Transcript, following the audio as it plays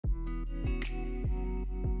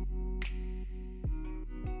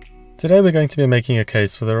Today we're going to be making a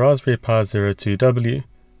case for the Raspberry Pi Zero 2W.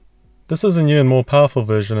 This is a new and more powerful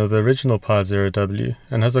version of the original Pi Zero W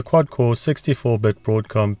and has a quad-core 64-bit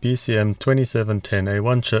Broadcom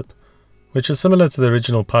BCM2710A1 chip, which is similar to the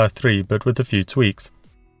original Pi 3 but with a few tweaks.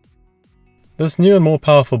 This new and more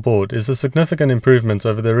powerful board is a significant improvement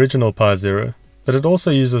over the original Pi Zero, but it also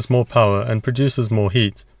uses more power and produces more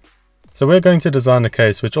heat. So we're going to design a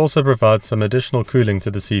case which also provides some additional cooling to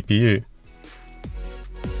the CPU.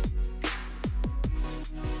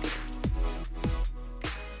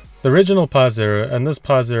 The original Pi Zero and this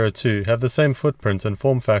Pi Zero 2 have the same footprint and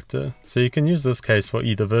form factor, so you can use this case for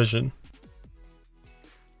either version.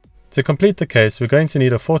 To complete the case, we're going to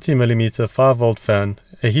need a 40mm 5V fan,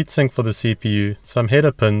 a heatsink for the CPU, some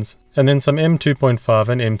header pins, and then some M2.5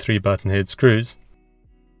 and M3 button head screws.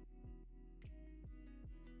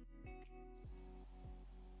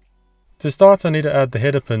 To start, I need to add the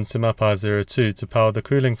header pins to my Pi Zero 2 to power the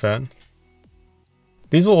cooling fan.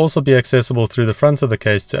 These will also be accessible through the front of the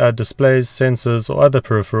case to add displays, sensors, or other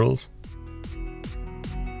peripherals.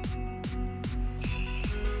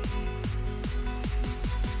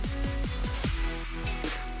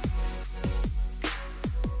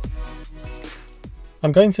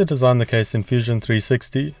 I'm going to design the case in Fusion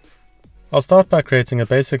 360. I'll start by creating a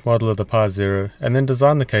basic model of the Pi Zero and then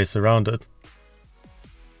design the case around it.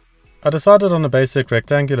 I decided on a basic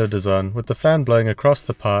rectangular design with the fan blowing across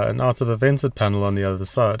the Pi and out of a vented panel on the other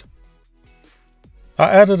side. I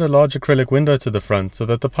added a large acrylic window to the front so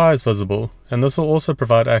that the Pi is visible, and this will also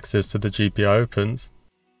provide access to the GPIO pins.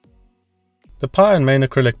 The Pi and main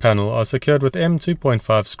acrylic panel are secured with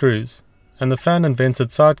M2.5 screws, and the fan and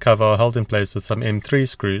vented side cover are held in place with some M3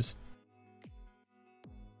 screws.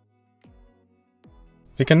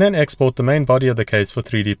 We can then export the main body of the case for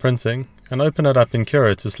 3D printing, and open it up in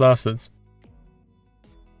Cura to slice it.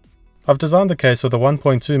 I've designed the case with a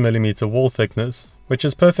 1.2mm wall thickness, which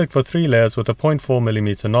is perfect for 3 layers with a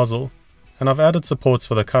 0.4mm nozzle, and I've added supports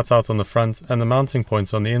for the cutout on the front and the mounting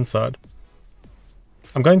points on the inside.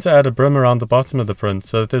 I'm going to add a brim around the bottom of the print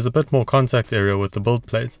so that there's a bit more contact area with the build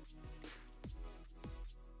plate.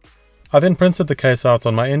 I then printed the case out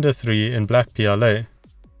on my Ender 3 in black PLA.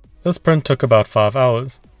 This print took about 5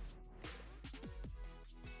 hours.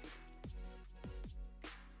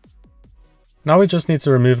 Now we just need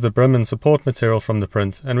to remove the brim and support material from the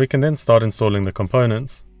print, and we can then start installing the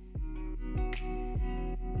components.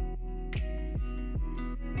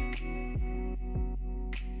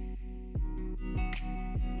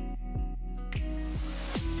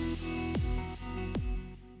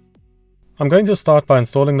 I'm going to start by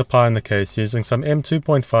installing the Pi in the case using some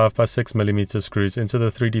M2.5 by 6mm screws into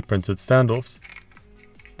the 3D printed standoffs.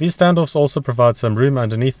 These standoffs also provide some room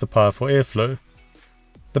underneath the Pi for airflow.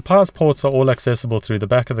 The Pi's ports are all accessible through the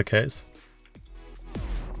back of the case.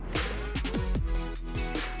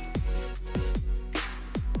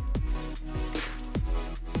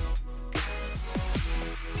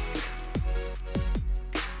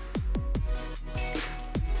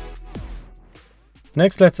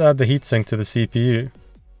 Next, let's add the heatsink to the CPU.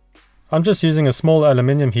 I'm just using a small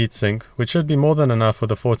aluminium heatsink, which should be more than enough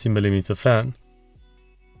with a 40mm fan.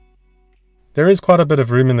 There is quite a bit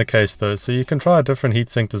of room in the case though, so you can try a different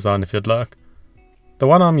heatsink design if you'd like. The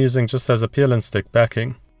one I'm using just has a peel and stick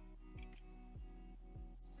backing.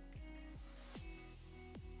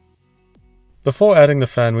 Before adding the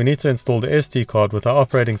fan, we need to install the SD card with our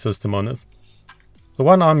operating system on it. The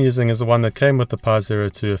one I'm using is the one that came with the Pi Zero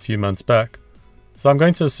 2 a few months back, so I'm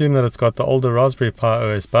going to assume that it's got the older Raspberry Pi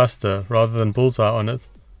OS Buster rather than Bullseye on it,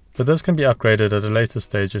 but this can be upgraded at a later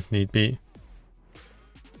stage if need be.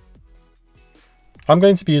 I'm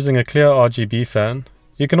going to be using a clear RGB fan.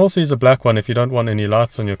 You can also use a black one if you don't want any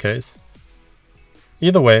lights on your case.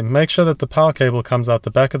 Either way, make sure that the power cable comes out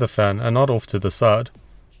the back of the fan and not off to the side.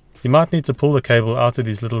 You might need to pull the cable out of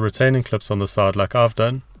these little retaining clips on the side like I've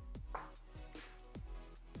done.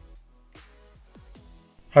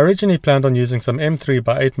 I originally planned on using some M3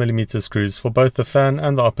 by 8mm screws for both the fan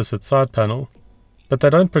and the opposite side panel, but they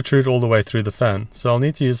don't protrude all the way through the fan, so I'll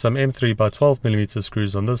need to use some M3 by 12mm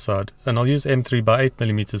screws on this side, and I'll use M3 by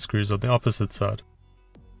 8mm screws on the opposite side.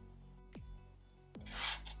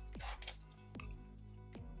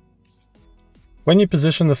 When you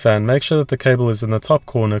position the fan, make sure that the cable is in the top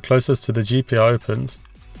corner closest to the GPIO pins.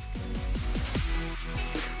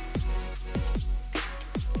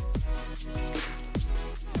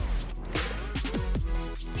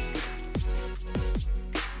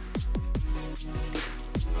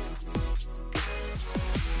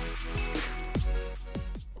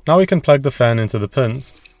 Now we can plug the fan into the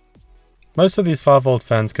pins. Most of these 5V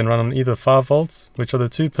fans can run on either 5V, which are the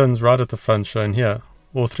 2 pins right at the front shown here,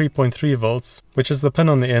 or 3.3 volts, which is the pin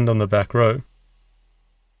on the end on the back row.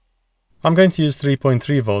 I'm going to use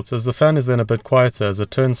 3.3 volts as the fan is then a bit quieter as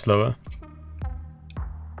it turns slower.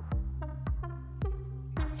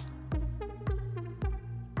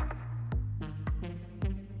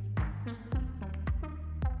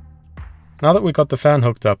 Now that we got the fan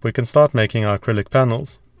hooked up, we can start making our acrylic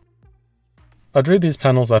panels. I drew these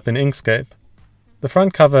panels up in Inkscape. The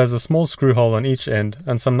front cover has a small screw hole on each end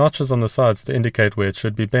and some notches on the sides to indicate where it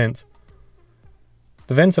should be bent.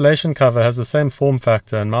 The ventilation cover has the same form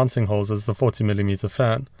factor and mounting holes as the 40mm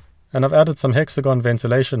fan, and I've added some hexagon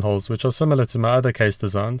ventilation holes which are similar to my other case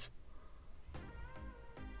designs.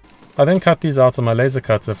 I then cut these out on my laser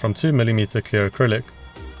cutter from 2mm clear acrylic.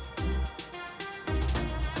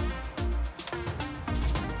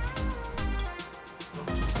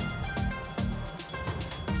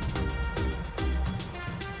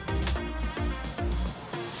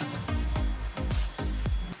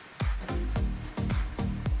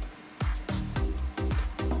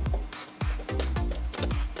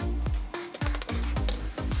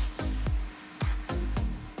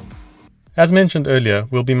 As mentioned earlier,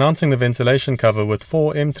 we'll be mounting the ventilation cover with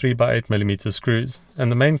 4 M3x8mm screws,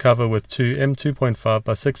 and the main cover with 2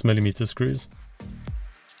 M2.5x6mm screws.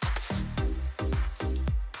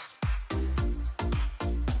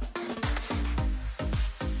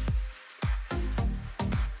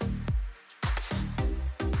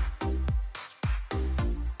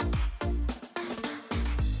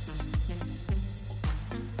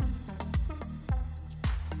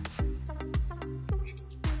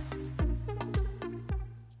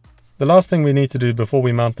 The last thing we need to do before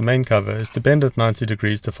we mount the main cover is to bend it 90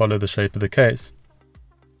 degrees to follow the shape of the case.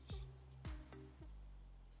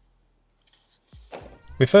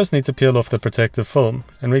 We first need to peel off the protective film,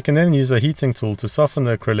 and we can then use a heating tool to soften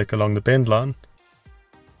the acrylic along the bend line.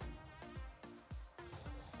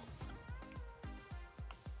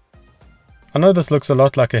 I know this looks a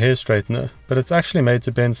lot like a hair straightener, but it's actually made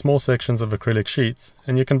to bend small sections of acrylic sheets,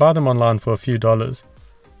 and you can buy them online for a few dollars.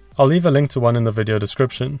 I'll leave a link to one in the video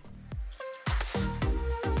description.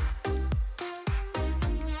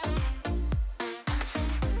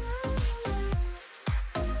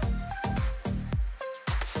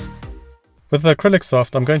 With the acrylic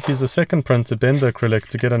soft, I'm going to use a second print to bend the acrylic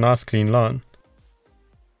to get a nice clean line.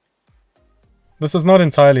 This is not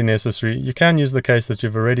entirely necessary, you can use the case that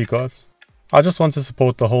you've already got. I just want to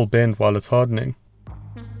support the whole bend while it's hardening.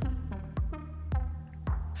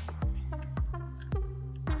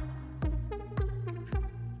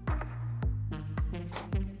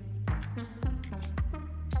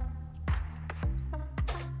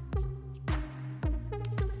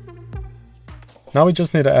 Now we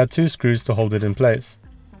just need to add 2 screws to hold it in place.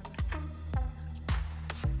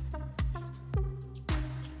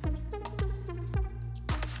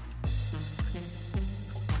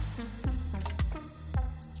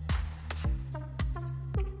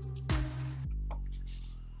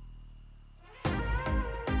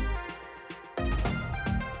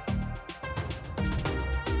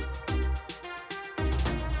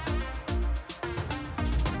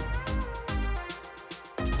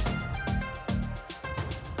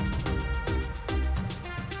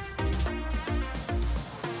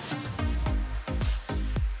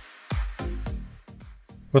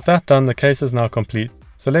 With that done, the case is now complete,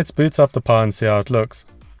 so let's boot up the Pi and see how it looks.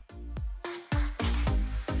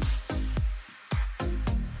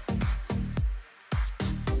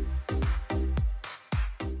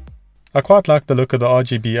 I quite like the look of the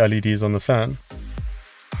RGB LEDs on the fan.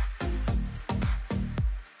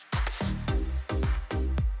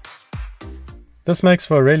 This makes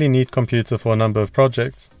for a really neat computer for a number of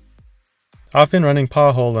projects. I've been running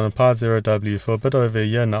Pi-hole on a Pi 0W for a bit over a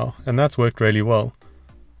year now, and that's worked really well.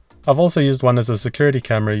 I've also used one as a security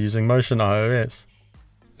camera using Motion iOS.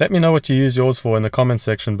 Let me know what you use yours for in the comments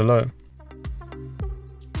section below.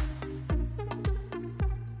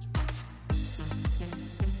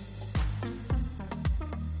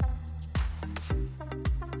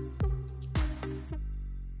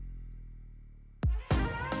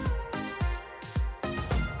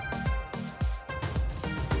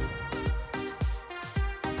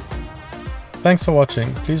 Thanks for watching.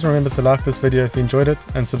 Please remember to like this video if you enjoyed it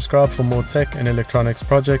and subscribe for more tech and electronics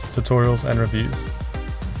projects, tutorials and reviews.